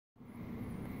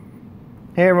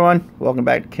Hey everyone, welcome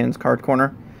back to Ken's Card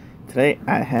Corner. Today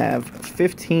I have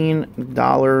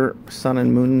 $15 Sun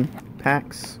and Moon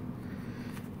packs.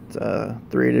 It's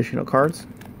 3 additional cards.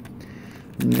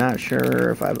 Not sure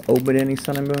if I've opened any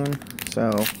Sun and Moon,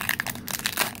 so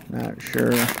not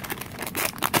sure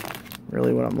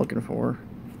really what I'm looking for.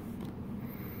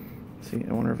 Let's see,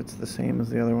 I wonder if it's the same as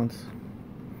the other ones.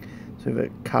 So we have a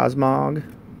Cosmog,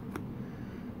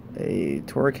 a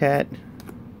Torracat,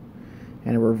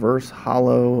 and a reverse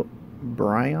hollow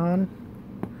Bryon.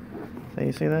 Is that how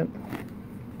you say that?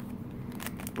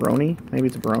 Brony? Maybe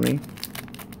it's Brony.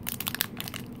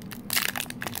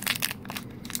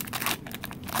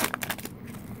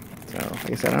 So,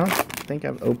 like I said, I don't think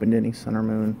I've opened any Sun or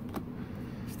Moon.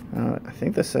 I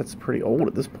think the set's pretty old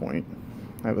at this point.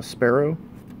 I have a Sparrow,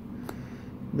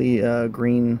 the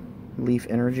green leaf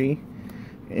energy,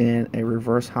 and a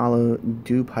reverse hollow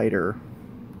Dewpider.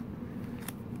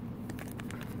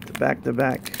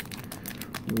 Back-to-back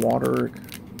water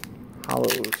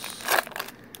hollows.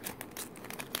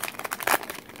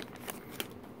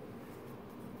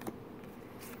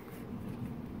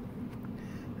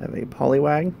 I have a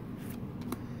Poliwag,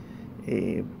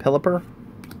 a Pelipper,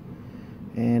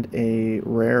 and a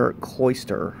rare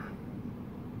Cloyster.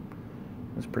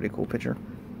 That's a pretty cool picture.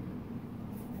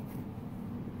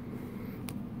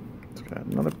 Let's got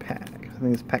another pack. I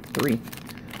think it's pack 3. So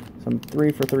I'm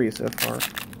 3 for 3 so far.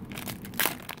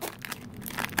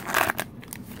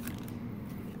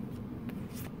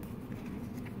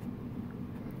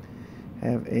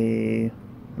 Have a,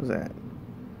 what is that?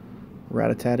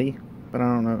 Rattata, but I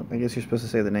don't know. I guess you're supposed to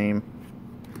say the name.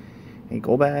 A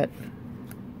Golbat,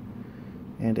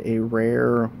 and a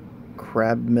rare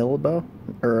Crabmilba,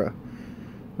 or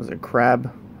was it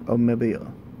Crabomibia?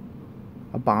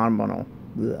 Abominable.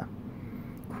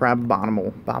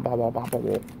 Crabonimal.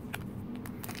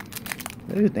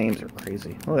 These names are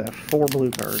crazy. Look at that, 4 blue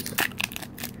cards.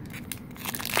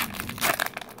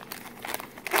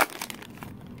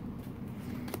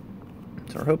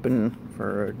 So we're hoping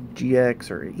for a GX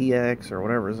or EX or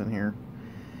whatever's in here.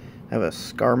 I have a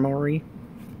Skarmory,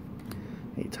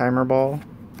 a Timer Ball,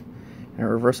 and a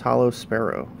reverse hollow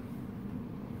Sparrow.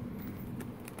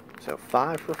 So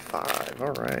 5 for 5.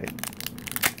 Alright.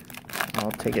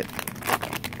 I'll take it.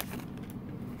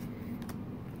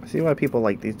 I see why people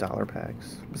like these dollar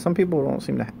packs. But some people don't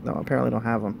seem to, apparently don't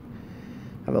have them.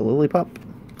 I have a Lillipup,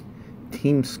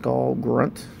 Team Skull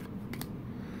Grunt,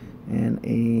 and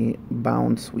a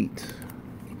Bound Sweet.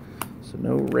 So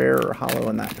no rare or hollow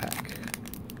in that pack.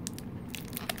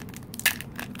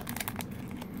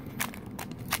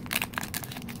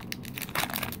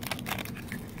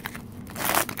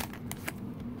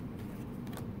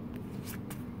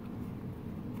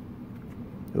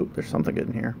 Oh, there's something good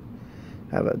in here.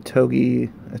 I have a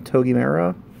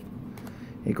Togimera,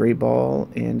 a Great Ball,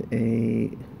 and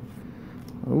a,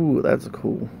 ooh, that's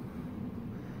cool.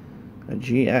 A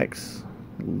GX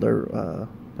Lernitis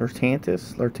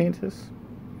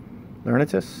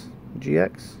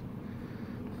GX.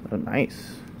 Oh,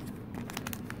 nice.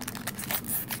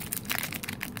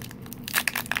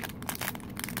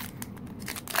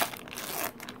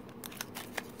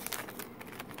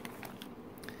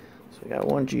 So we got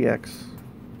one GX.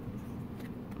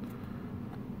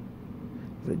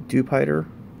 The Dewpider,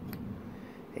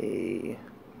 a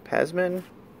Pasmin,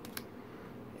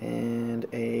 and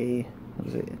a, what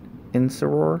is it,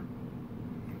 Incineroar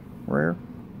rare.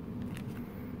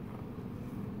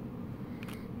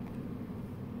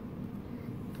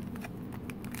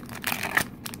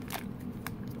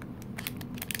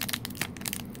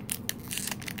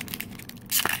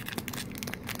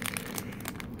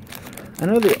 I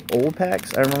know the old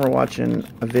packs, I remember watching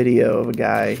a video of a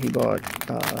guy, he bought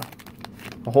a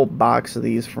whole box of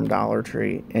these from Dollar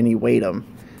Tree, and he weighed them.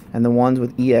 And the ones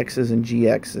with EXs and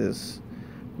GXs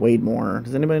weighed more.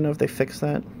 Does anybody know if they fixed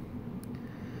that?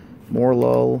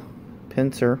 Morlull,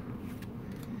 Pinsir,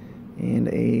 and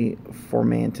a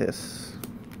Formantis.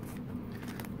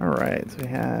 Alright, so we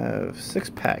have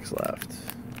 6 packs left.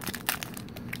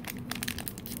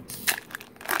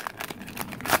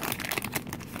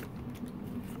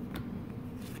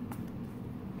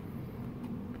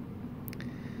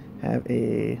 Have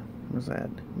a, what is that?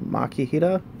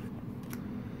 Makihita,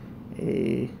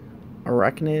 a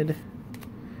Arachnid,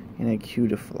 and a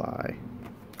Cutiefly.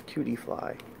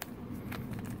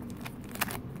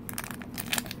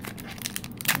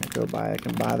 I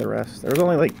can buy the rest. There's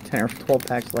only like 10 or 12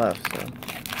 packs left, so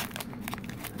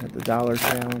at the Dollar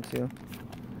Tree I went to.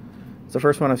 It's the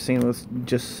first one I've seen with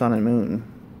just Sun and Moon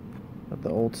of the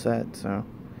old set. So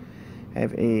I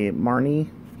have a Marnie,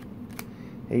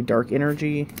 a Dark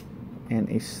Energy, and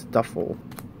a Stuffle.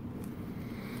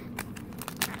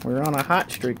 We're on a hot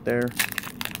streak there.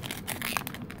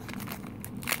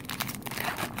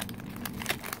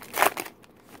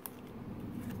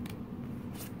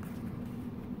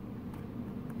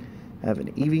 I have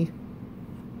an Eevee.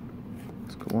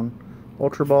 That's a cool one.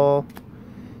 Ultra Ball.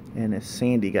 And a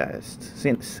Sandygast.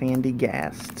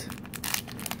 Sandygast.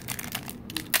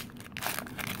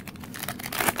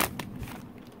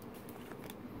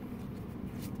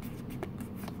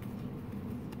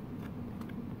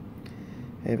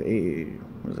 I have a,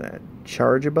 what is that?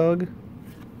 Charge-a-Bug.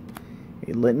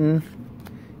 A Litten.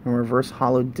 And Reverse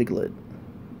Hollow Diglett.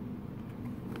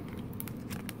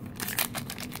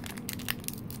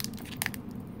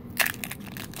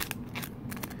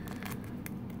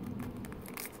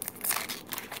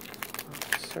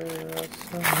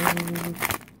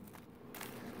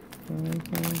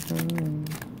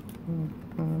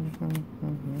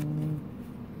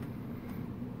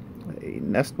 A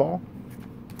Nest Ball,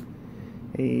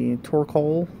 a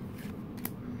Torkoal,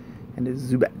 and a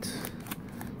Zubat.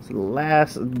 It's the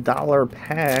last dollar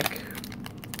pack.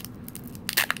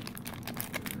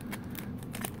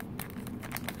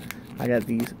 I got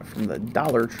these from the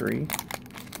Dollar Tree.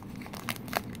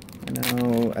 I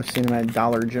know I've seen them at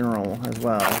Dollar General as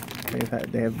well.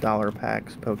 They have dollar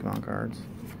packs, Pokemon cards.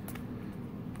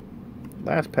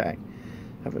 Last pack.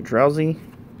 I have a Drowsy,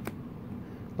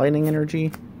 Lightning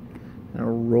Energy, and a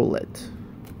Rowlet.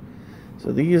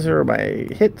 So these are my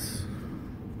hits.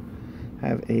 I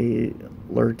have a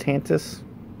Lurtantis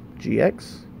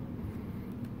GX,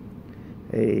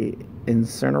 a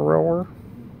Incineroar,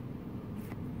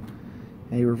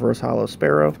 a Reverse Hollow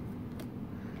Sparrow,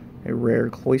 a Rare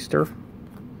Cloyster,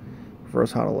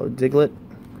 Reverse Hollow Diglett,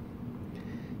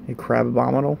 a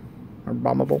Crabominable, or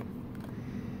Bombable,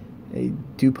 a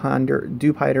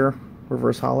Dewpider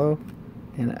Reverse Hollow,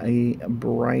 and a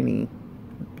Briny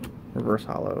Reverse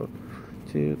Hollow.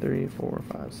 2, 3, 4,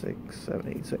 5, 6,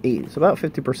 7, 8. So 8. So about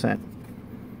 50%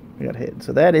 we got hit.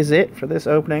 So that is it for this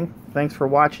opening. Thanks for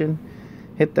watching.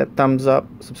 Hit that thumbs up,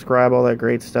 subscribe, all that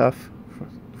great stuff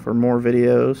for more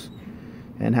videos,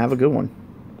 and have a good one.